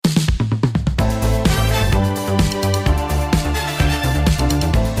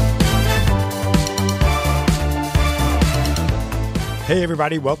Hey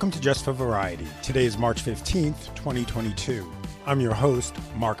everybody, welcome to Just for Variety. Today is March 15th, 2022. I'm your host,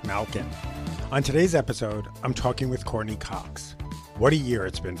 Mark Malkin. On today's episode, I'm talking with Courteney Cox. What a year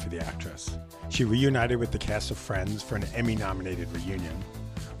it's been for the actress. She reunited with the cast of Friends for an Emmy-nominated reunion,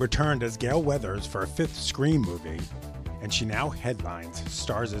 returned as Gale Weathers for a fifth Scream movie, and she now headlines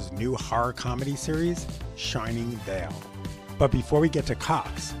Starz' new horror comedy series, Shining Vale. But before we get to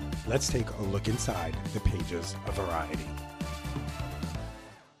Cox, let's take a look inside the pages of Variety.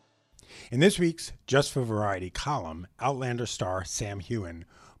 In this week's Just for Variety column, Outlander star Sam Heughan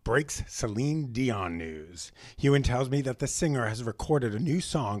breaks Celine Dion news. Heughan tells me that the singer has recorded a new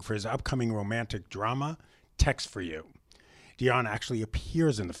song for his upcoming romantic drama, Text for You. Dion actually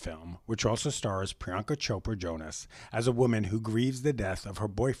appears in the film, which also stars Priyanka Chopra Jonas as a woman who grieves the death of her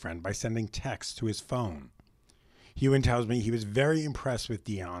boyfriend by sending texts to his phone. Heughan tells me he was very impressed with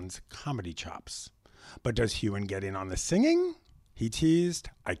Dion's comedy chops. But does Heughan get in on the singing? He teased,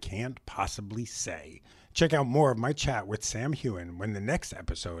 I can't possibly say. Check out more of my chat with Sam Heughan when the next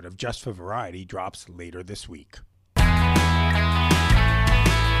episode of Just for Variety drops later this week.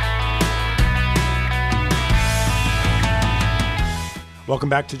 Welcome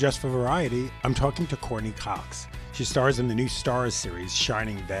back to Just for Variety. I'm talking to Courteney Cox. She stars in the new Starz series,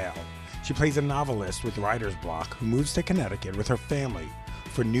 Shining Vale. She plays a novelist with writer's block who moves to Connecticut with her family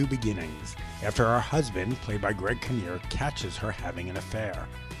for new beginnings after her husband, played by Greg Kinnear, catches her having an affair.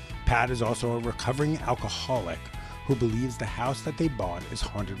 Pat is also a recovering alcoholic who believes the house that they bought is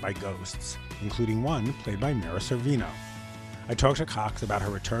haunted by ghosts, including one played by Mira Sorvino. I talked to Cox about her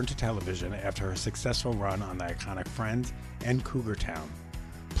return to television after her successful run on the iconic Friends and Cougar Town.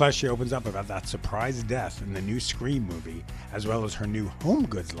 Plus, she opens up about that surprise death in the new Scream movie, as well as her new home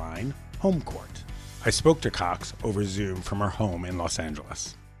goods line, Home Court. I spoke to Cox over Zoom from her home in Los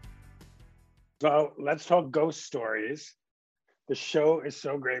Angeles. So let's talk ghost stories. The show is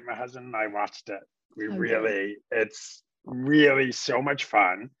so great. My husband and I watched it. It's really so much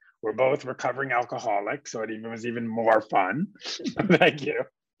fun. We're both recovering alcoholics, so it was even more fun. Thank you.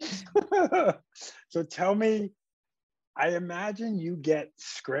 So tell me, I imagine you get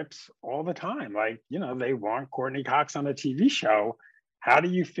scripts all the time. Like, they want Courteney Cox on a TV show. How do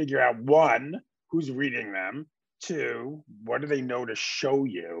you figure out, one, who's reading them? Two, what do they know to show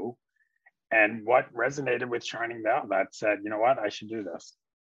you? And what resonated with Shining Vale that said, you know what, I should do this?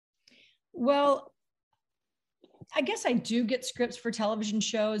 Well, I guess I do get scripts for television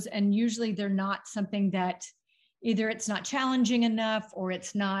shows, and usually they're not something that either it's not challenging enough or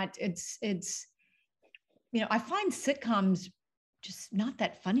it's I find sitcoms just not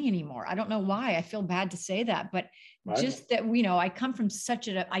that funny anymore. I don't know why. I feel bad to say that, but just that, I come from such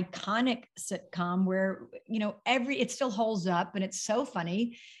an iconic sitcom where, it still holds up and it's so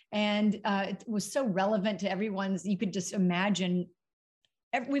funny. And it was so relevant to everyone's, you could just imagine,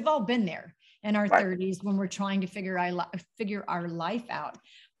 we've all been there in our 30s when we're trying to figure our life out.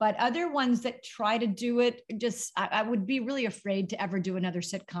 But other ones that try to do it, I would be really afraid to ever do another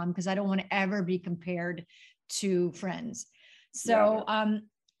sitcom because I don't want to ever be compared to Friends. So,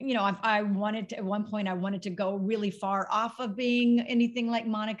 I wanted to, at one point, I wanted to go really far off of being anything like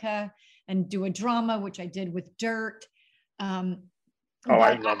Monica and do a drama, which I did with Dirt. I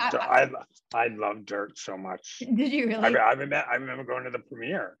love Dirt so much. Did you really? I remember going to the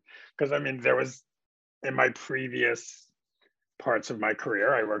premiere because, there was, in my previous parts of my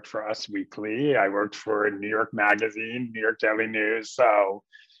career, I worked for Us Weekly. I worked for New York Magazine, New York Daily News. So,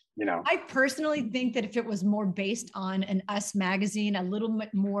 I personally think that if it was more based on an Us magazine, a little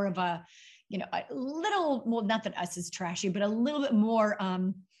bit more of a, not that Us is trashy, but a little bit more,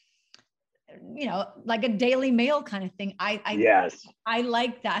 like a Daily Mail kind of thing. I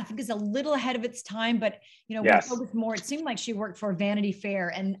like that. I think it's a little ahead of its time, but, we focus more. It seemed like she worked for Vanity Fair,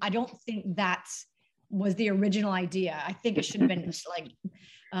 and I don't think that was the original idea. I think it should have been just like,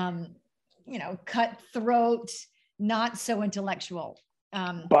 cutthroat, not so intellectual.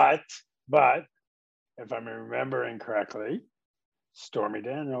 But if I'm remembering correctly, Stormy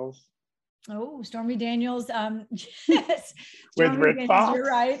Daniels. Oh, Stormy Daniels. Yes. With Rick Fox. You're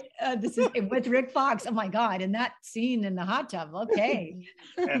right. This is with Rick Fox. Oh my God. And that scene in the hot tub. Okay.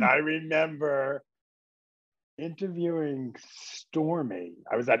 And I remember interviewing Stormy.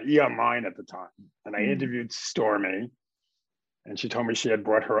 I was at E! Online at the time, and I interviewed Stormy, and she told me she had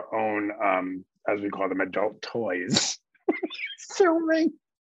brought her own, as we call them, adult toys. Filming.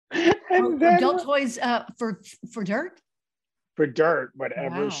 Adult toys for Dirt? For Dirt,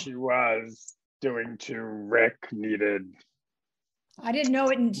 whatever she was doing to Rick needed. I didn't know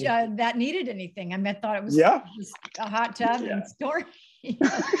that needed anything. I thought it was just a hot tub and story.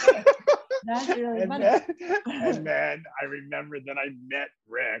 That's really and funny. then, and then I remember then I met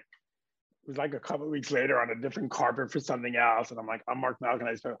Rick. It was like a couple of weeks later on a different carpet for something else. And I'm like, I'm Mark Malkin.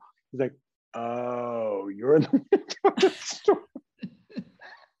 He's like, oh, you're the story.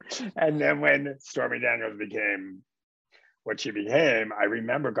 And then when Stormy Daniels became what she became, I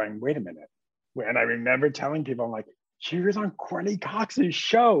remember going, wait a minute. And I remember telling people, I'm like, she was on Courteney Cox's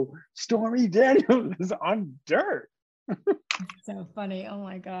show. Stormy Daniels is on Dirt. So funny. Oh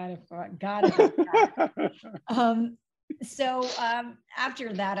my God, I forgot about that. So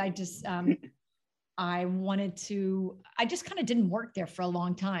after that, I just I just kind of didn't work there for a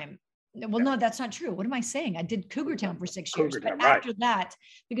long time. Well, no, that's not true. What am I saying? I did Cougar Town for 6 years. Cougar Town, but after that,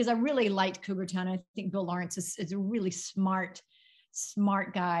 because I really liked Cougar Town, I think Bill Lawrence is a really smart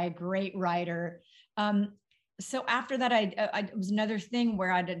guy, great writer. So after that, it was another thing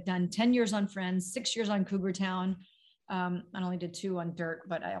where I'd done 10 years on Friends, 6 years on Cougar Town. I only did 2 on Dirt,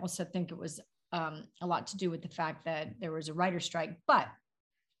 but I also think it was a lot to do with the fact that there was a writer's strike. But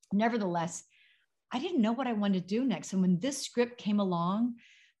nevertheless, I didn't know what I wanted to do next. And when this script came along,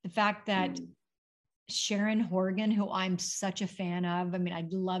 the fact that Sharon Horgan, who I'm such a fan of, I mean, I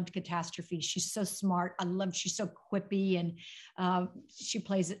loved Catastrophe. She's so smart. She's so quippy, and she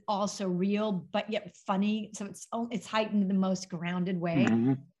plays it all so real, but yet funny. So it's heightened in the most grounded way.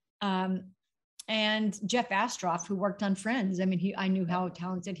 Mm-hmm. And Jeff Astroff, who worked on Friends. I mean, I knew how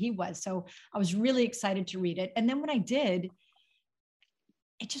talented he was. So I was really excited to read it. And then when I did,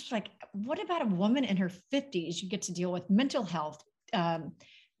 it just like, what about a woman in her 50s? You get to deal with mental health.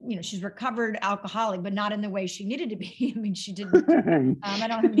 She's recovered alcoholic, but not in the way she needed to be. I mean, she didn't, I don't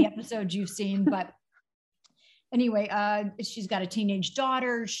know how many episodes you've seen, but anyway, she's got a teenage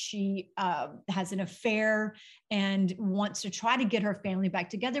daughter. She has an affair and wants to try to get her family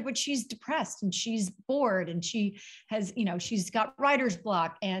back together, but she's depressed and she's bored and she has, she's got writer's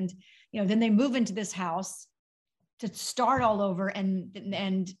block. And, then they move into this house to start all over,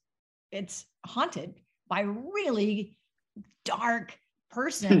 and it's haunted by a really dark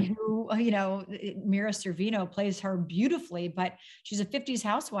person who, Mira Sorvino plays her beautifully, but she's a 50s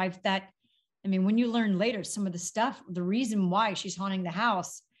housewife that, I mean, when you learn later some of the stuff, the reason why she's haunting the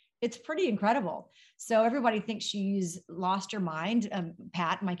house, it's pretty incredible. So everybody thinks she's lost her mind,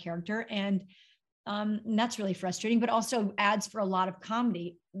 Pat, my character, and that's really frustrating, but also adds for a lot of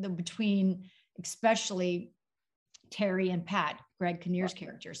comedy between especially Terry and Pat, Greg Kinnear's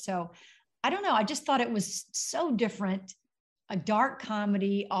character. So I don't know. I just thought it was so different. A dark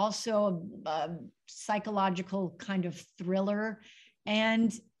comedy, also a psychological kind of thriller,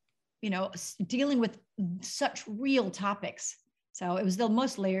 and, dealing with such real topics. So it was the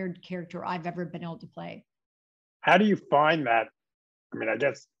most layered character I've ever been able to play. How do you find that? I mean, I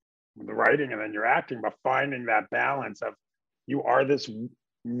guess the writing and then your acting, but finding that balance of you are this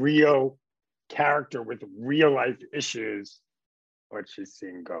real character with real life issues, but she's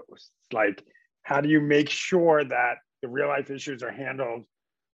seeing ghosts. Like, how do you make sure that the real life issues are handled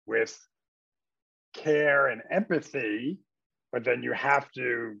with care and empathy, but then you have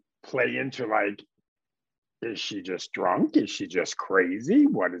to play into like, is she just drunk? Is she just crazy?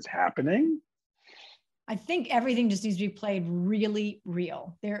 What is happening? I think everything just needs to be played really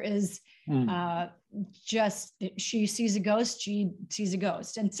real. There is just, she sees a ghost, she sees a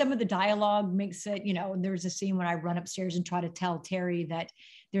ghost. And some of the dialogue makes it, there's a scene when I run upstairs and try to tell Terry that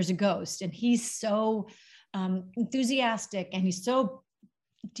there's a ghost. And he's so enthusiastic and he's so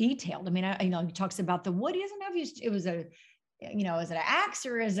detailed. I mean, he talks about the wood. He doesn't know if it was a, is it an axe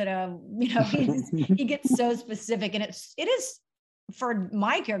or is it a, he gets so specific, and it is for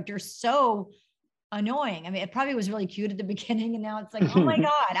my character so annoying. I mean, it probably was really cute at the beginning, and now it's like, oh my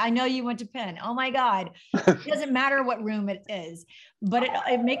God, I know you went to Penn. Oh my God. It doesn't matter what room it is, but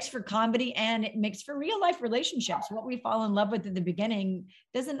it makes for comedy and it makes for real life relationships. What we fall in love with at the beginning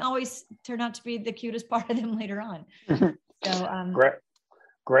doesn't always turn out to be the cutest part of them later on. So,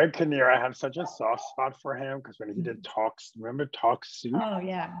 Greg Kinnear, I have such a soft spot for him because when he did remember Talk Soup? Oh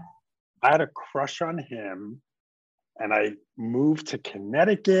yeah. I had a crush on him, and I moved to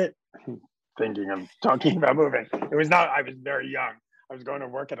Connecticut thinking of talking about moving. I was very young. I was going to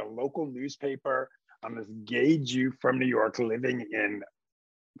work at a local newspaper. I'm this gay Jew from New York living in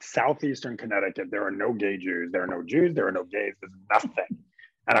southeastern Connecticut. There are no gay Jews. There are no Jews. There are no gays. There's nothing.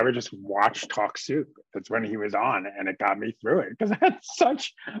 And I would just watch Talk Soup. That's when he was on, and it got me through it because I had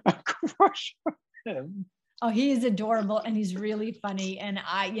such a crush on him. Oh, he is adorable and he's really funny. And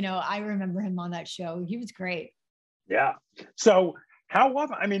I remember him on that show. He was great. Yeah. So how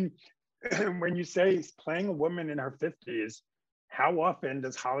often, I mean, when you say he's playing a woman in her 50s, how often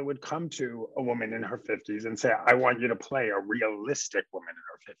does Hollywood come to a woman in her 50s and say, I want you to play a realistic woman in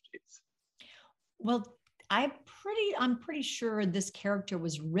her 50s? Well, I'm pretty sure this character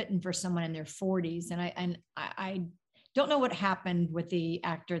was written for someone in their 40s. And I don't know what happened with the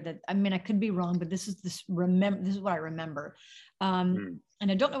actor that, I mean, I could be wrong, but this is what I remember. And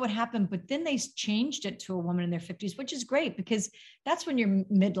I don't know what happened, but then they changed it to a woman in their 50s, which is great because that's when your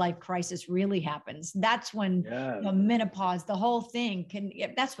midlife crisis really happens. That's when menopause, the whole thing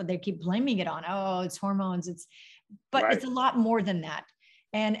that's what they keep blaming it on. Oh, it's hormones. But it's a lot more than that.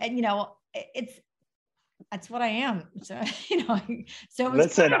 And you know, that's what I am. So, you know, so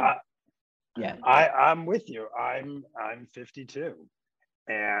listen, yeah, I'm with you. I'm 52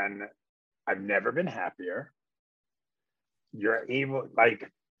 and I've never been happier. You're able,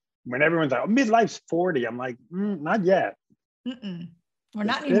 like, when everyone's like, oh, midlife's 40, I'm like, not yet. We're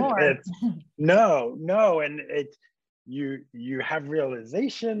not anymore. No. And you have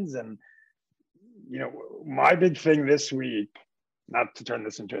realizations. And, you know, my big thing this week, not to turn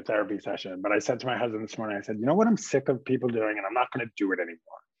this into a therapy session, but I said to my husband this morning, I said, you know what I'm sick of people doing, and I'm not going to do it anymore.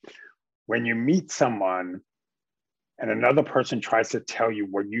 When you meet someone and another person tries to tell you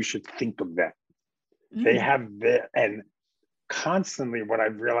what you should think of them, they have and constantly what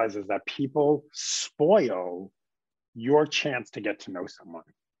I've realized is that people spoil your chance to get to know someone.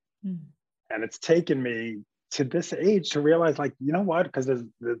 And it's taken me to this age to realize, like, you know what, because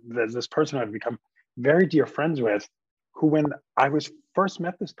there's this person I've become very dear friends with, who when I was first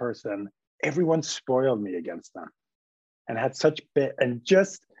met this person, everyone spoiled me against them and had such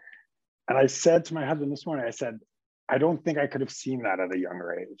and I said to my husband this morning, I said, I don't think I could have seen that at a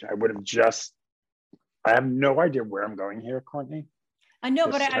younger age. I have no idea where I'm going here, Courtney. I know,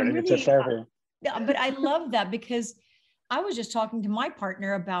 but I love that because I was just talking to my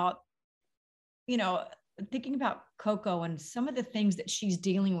partner about, you know, thinking about Coco and some of the things that she's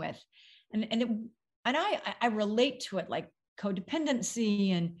dealing with. And I relate to it, like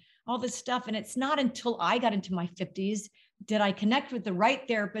codependency and all this stuff. And it's not until I got into my 50s did I connect with the right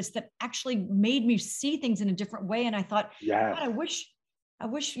therapist that actually made me see things in a different way. And I thought, God, I wish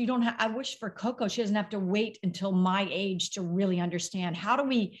I wish for Coco, she doesn't have to wait until my age to really understand. How do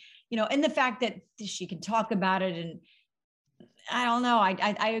we, you know, and the fact that she can talk about it. And I don't know,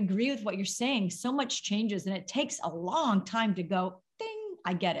 I agree with what you're saying. So much changes and it takes a long time to go, ding,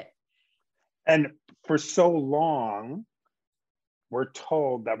 I get it. And for so long, we're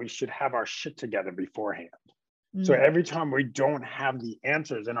told that we should have our shit together beforehand. So every time we don't have the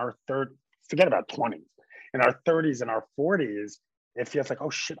answers in our forget about 20s, in our 30s and our 40s, it feels like, oh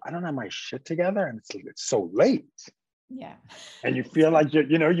shit, I don't have my shit together. And it's so late. Yeah. And you feel like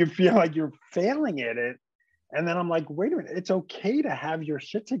you feel like you're failing at it. And then I'm like, wait a minute, it's okay to have your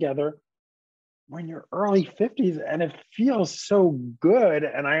shit together when you're early 50s. And it feels so good.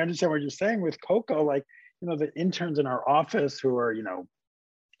 And I understand what you're saying with Coco, like, you know, the interns in our office who are, you know,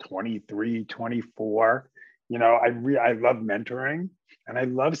 23, 24, you know, I love mentoring and I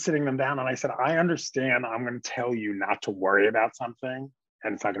love sitting them down. And I said, I understand, I'm going to tell you not to worry about something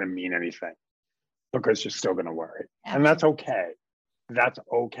and it's not going to mean anything because you're still going to worry. Absolutely. And that's okay. That's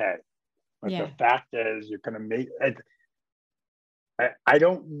okay. But the fact is, you're going to make it. I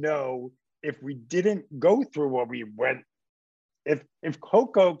don't know if we didn't go through what we went. If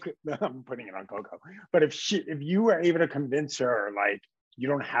Coco, I'm putting it on Coco, but if you were able to convince her, like, you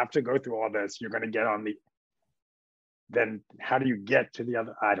don't have to go through all this, you're going to get on then how do you get to the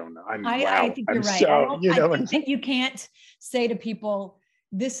other? I don't know. I think you're right. I think that you can't say to people,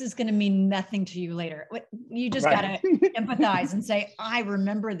 this is going to mean nothing to you later. You just got to empathize and say, I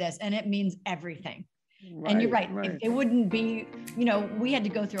remember this and it means everything. And you're right. It wouldn't be, you know, we had to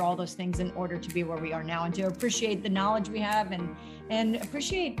go through all those things in order to be where we are now and to appreciate the knowledge we have and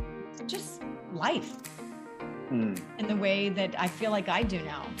appreciate just life in the way that I feel like I do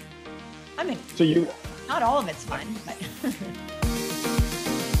now. I mean, not all of it's fun, but.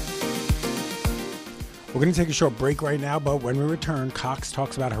 We're going to take a short break right now, but when we return, Cox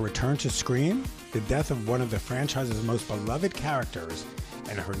talks about her return to Scream, the death of one of the franchise's most beloved characters,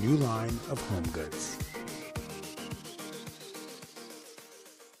 and her new line of home goods.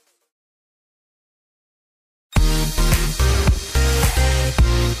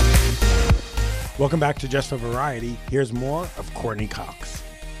 Welcome back to Just for Variety. Here's more of Courteney Cox.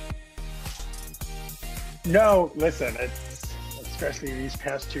 No, listen, especially these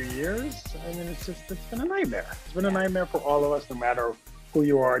past 2 years, I mean, it's been a nightmare. It's been a nightmare for all of us, no matter who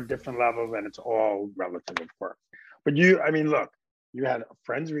you are, different levels, and it's all relative, of course. But look, you had a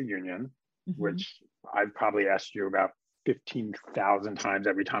Friends reunion, which I probably asked you about 15,000 times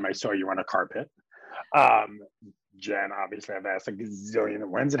every time I saw you on a carpet. Jen, obviously, I've asked a gazillion,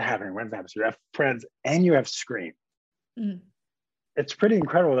 when's it happening? So you have Friends and you have Scream. it's pretty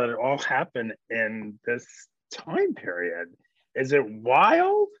incredible that it all happened in this time period. Is it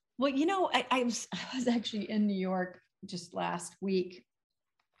wild? Well, I was actually in New York just last week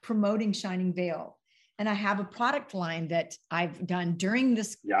promoting Shining Veil. And I have a product line that I've done during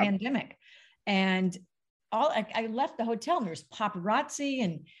this pandemic. And I left the hotel and there's paparazzi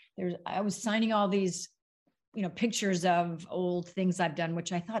and I was signing all these, pictures of old things I've done,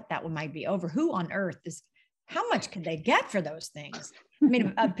 which I thought that one might be over. Who on earth how much could they get for those things? I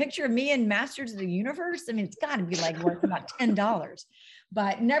mean, a picture of me in Masters of the Universe. I mean, it's got to be like worth about $10.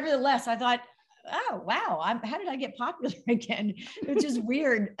 But nevertheless, I thought, oh, wow, how did I get popular again? It's just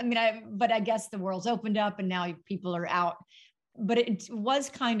weird. I mean, but I guess the world's opened up and now people are out. But it was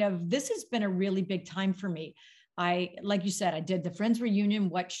this has been a really big time for me. Like you said, I did the Friends reunion,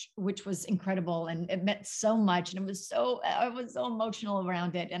 which was incredible. And it meant so much. And I was so emotional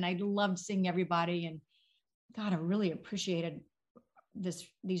around it. And I loved seeing everybody. And God, I really appreciated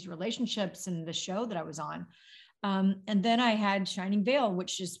these relationships and the show that I was on. And then I had Shining Veil,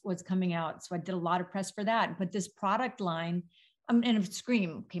 which just was coming out. So I did a lot of press for that. But this product line, and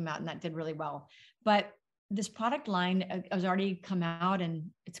Scream came out and that did really well. But this product line has already come out and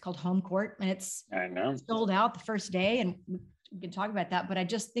it's called Home Court and it's sold out the first day. And we can talk about that. But I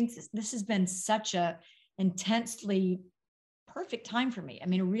just think this has been such a intensely perfect time for me. I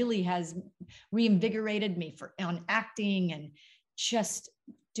mean, it really has reinvigorated me on acting and just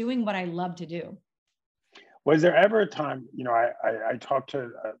doing what I love to do. Was there ever a time, I talked to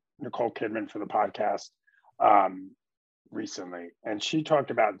Nicole Kidman for the podcast recently, and she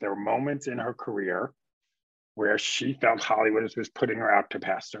talked about there were moments in her career where she felt Hollywood was putting her out to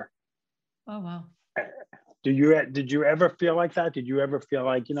pasture. Oh, wow. Did you ever feel like that? Did you ever feel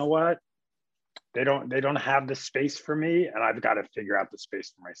like, you know what? They don't have the space for me and I've got to figure out the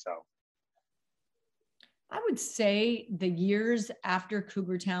space for myself. I would say the years after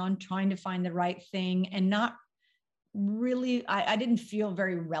Cougar Town, trying to find the right thing and not really, I didn't feel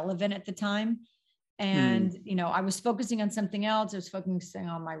very relevant at the time. And, I was focusing on something else. I was focusing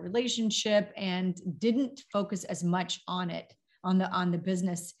on my relationship and didn't focus as much on it, on the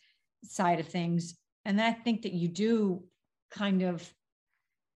business side of things. And I think that you do kind of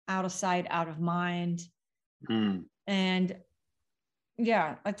out of sight, out of mind. And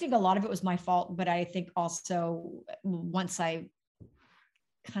yeah, I think a lot of it was my fault, but I think also once I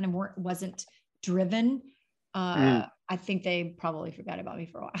kind of wasn't driven, I think they probably forgot about me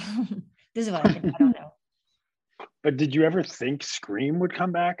for a while. This is what I think. I don't know. But did you ever think Scream would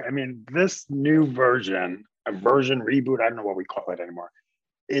come back? I mean, this new version, a version reboot, I don't know what we call it anymore.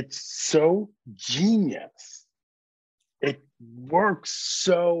 It's so genius. It works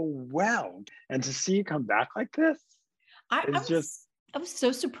so well. And to see it come back like this, I was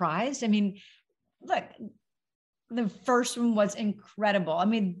so surprised. I mean, look, the first one was incredible. I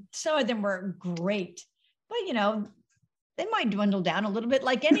mean, some of them were great, but they might dwindle down a little bit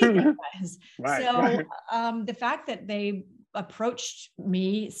like anything does. Right, so right. The fact that they approached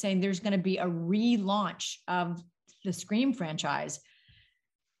me saying there's going to be a relaunch of the Scream franchise,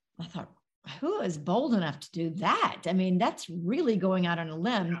 I thought, who is bold enough to do that? I mean, that's really going out on a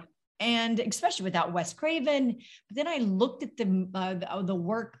limb. And especially without Wes Craven. But then I looked at the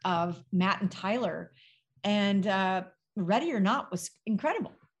work of Matt and Tyler, and Ready or Not was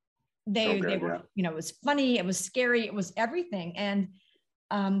incredible. They were, it was funny, it was scary, it was everything. And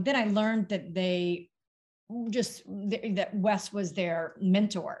then I learned that that Wes was their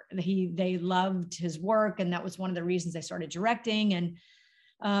mentor. They loved his work, and that was one of the reasons they started directing. And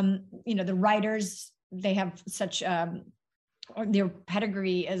the writers, they have such their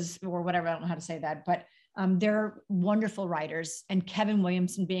pedigree or whatever, I don't know how to say that, but they're wonderful writers, and Kevin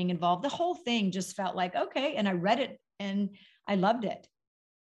Williamson being involved, the whole thing just felt like, okay. And I read it and I loved it.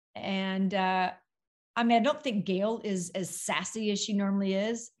 And I mean, I don't think Gail is as sassy as she normally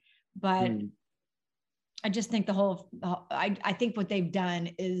is, but I just think I think what they've done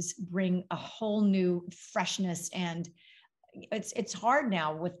is bring a whole new freshness, and it's hard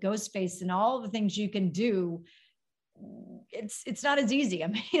now with Ghostface and all the things you can do. It's not as easy. I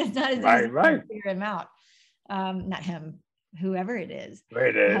mean, it's not as easy to figure him out. Not him, whoever it is.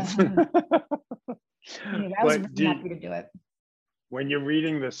 It is. Anyway, I was really happy to do it. When you're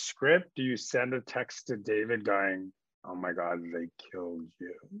reading the script, do you send a text to David going, "Oh my God, they killed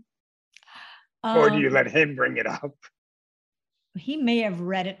you"? Or do you let him bring it up? He may have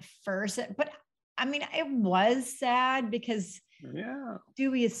read it first, but I mean, it was sad because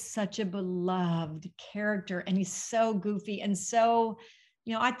Dewey is such a beloved character, and he's so goofy and so,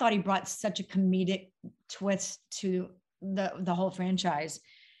 I thought he brought such a comedic twist to the whole franchise.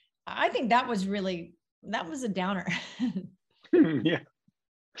 I think that was a downer. Yeah.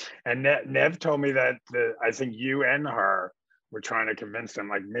 And Nev told me that I think you and her were trying to convince them,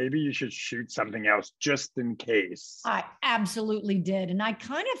 like, maybe you should shoot something else just in case. I absolutely did. And I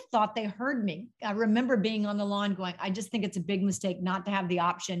kind of thought they heard me. I remember being on the lawn going, I just think it's a big mistake not to have the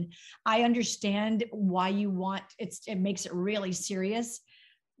option. I understand why you want it makes it really serious.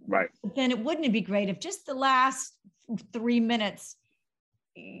 Right. But then wouldn't it be great if just the last 3 minutes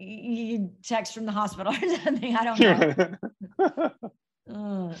you text from the hospital or something? I don't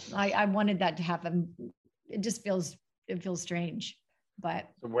know. I wanted that to happen. It feels strange, but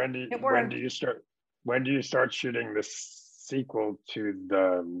so when do you start shooting the sequel to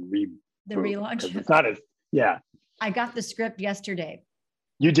the relaunch? It's not as, yeah. I got the script yesterday.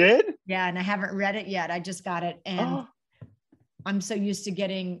 You did? Yeah, and I haven't read it yet. I just got it, and I'm so used to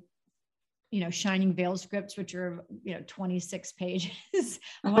getting, Shining Vale scripts, which are 26 pages.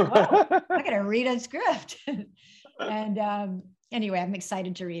 I'm like, wow, I got to read a script. And anyway, I'm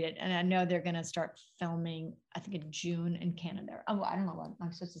excited to read it, and I know they're going to start filming, I think in June in Canada. Oh, I don't know what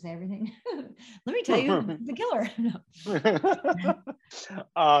I'm supposed to say. Everything. Let me tell you, the killer.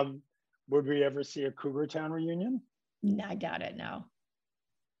 Would we ever see a Cougar Town reunion? No, I doubt it. No.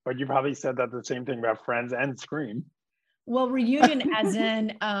 But you probably said that the same thing about Friends and Scream. Well, reunion as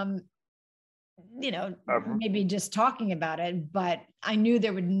in, maybe just talking about it, but I knew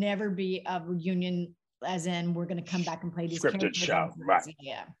there would never be a reunion as in we're going to come back and play these scripted show. Right.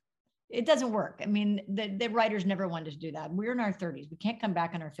 Yeah. It doesn't work. I mean, the writers never wanted to do that. We're in our 30s. We can't come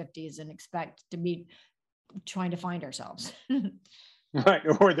back in our 50s and expect to be trying to find ourselves. Right.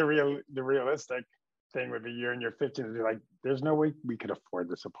 Or the realistic thing would be you're in your 50s and be like, there's no way we could afford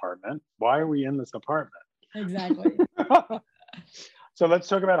this apartment. Why are we in this apartment? Exactly. So let's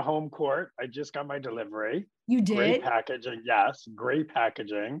talk about home court. I just got my delivery. You did? Great packaging. Yes, great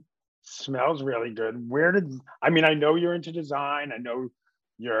packaging. Smells really good. I know you're into design. I know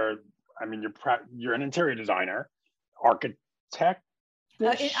you're an interior designer, architect.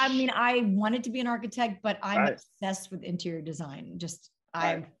 I wanted to be an architect, but I'm obsessed with interior design.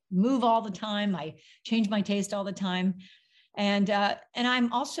 I move all the time. I change my taste all the time. And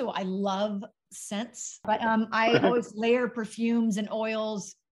I love scents, but I always layer perfumes and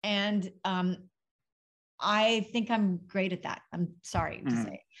oils, and I think I'm great at that. I'm sorry to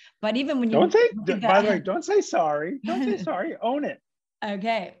say, but even when by the way, don't say sorry. Don't say sorry. Own it.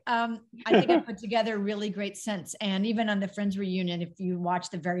 Okay. I think I put together really great scents. And even on the Friends reunion, if you watch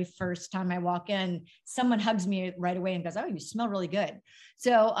the very first time I walk in, someone hugs me right away and goes, "Oh, you smell really good."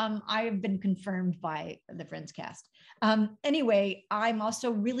 So I have been confirmed by the Friends cast. Anyway, I'm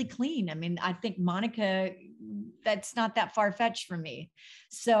also really clean. I mean, I think Monica, that's not that far-fetched for me.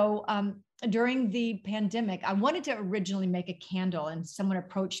 So during the pandemic, I wanted to originally make a candle, and someone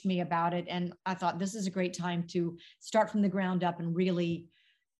approached me about it. And I thought this is a great time to start from the ground up and really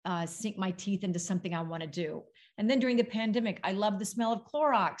sink my teeth into something I want to do. And then during the pandemic, I loved the smell of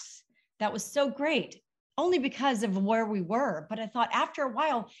Clorox. That was so great, only because of where we were. But I thought after a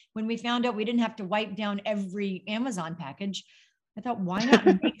while, when we found out we didn't have to wipe down every Amazon package, I thought, why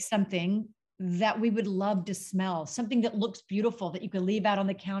not make something that we would love to smell, something that looks beautiful, that you could leave out on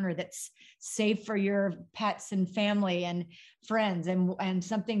the counter, that's safe for your pets and family and friends, and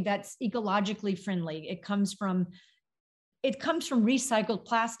something that's ecologically friendly. It comes from recycled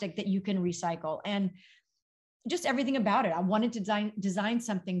plastic that you can recycle, and just everything about it. I wanted to design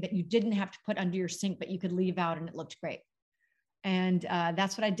something that you didn't have to put under your sink, but you could leave out and it looked great. And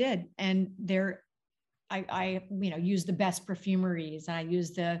that's what I did. And I use the best perfumeries, and I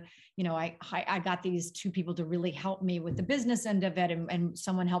use I got these two people to really help me with the business end of it. And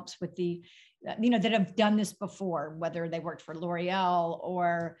someone helps with the, that have done this before, whether they worked for L'Oreal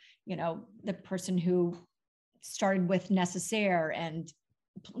or, the person who started with Necessaire and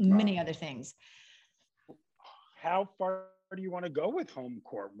many other things. How far do you want to go with home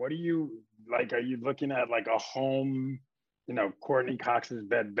court? What do you like? Are you looking at like a home, Courteney Cox's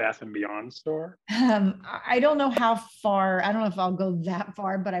Bed Bath and Beyond store? I don't know how far. I don't know if I'll go that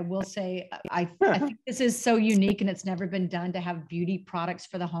far, but I will say I think this is so unique, and it's never been done to have beauty products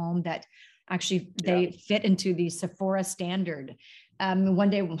for the home that actually they fit into the Sephora standard. One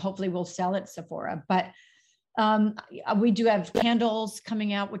day, hopefully, we'll sell at Sephora, but we do have candles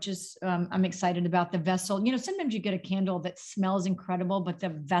coming out, which is I'm excited about. The vessel, sometimes you get a candle that smells incredible, but the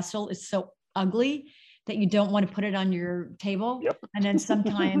vessel is so ugly that you don't want to put it on your table. Yep. And then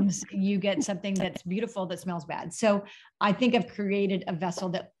sometimes you get something that's beautiful that smells bad. So I think I've created a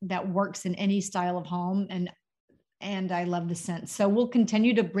vessel that works in any style of home, and I love the scent. So we'll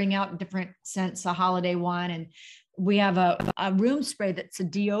continue to bring out different scents, a holiday one, and we have a room spray that's a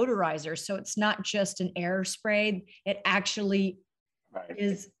deodorizer. So it's not just an air spray. It actually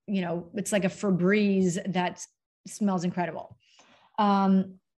is, it's like a Febreze that smells incredible.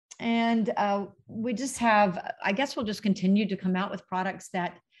 And we just have, I guess we'll just continue to come out with products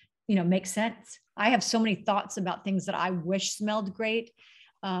that, make sense. I have so many thoughts about things that I wish smelled great.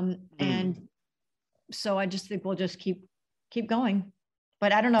 And so I just think we'll just keep going.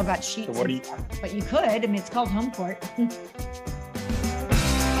 But I don't know about sheets, but you could. I mean, it's called Home Court.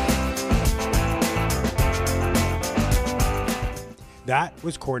 That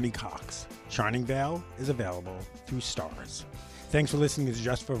was Courteney Cox. Shining Vale is available through Starz. Thanks for listening to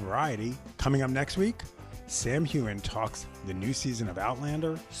Just for Variety. Coming up next week, Sam Heughan talks the new season of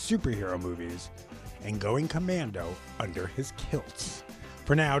Outlander, superhero movies, and going commando under his kilts.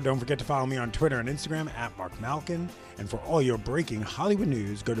 For now, don't forget to follow me on Twitter and Instagram @MarkMalkin. And for all your breaking Hollywood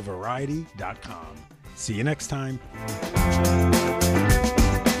news, go to Variety.com. See you next time.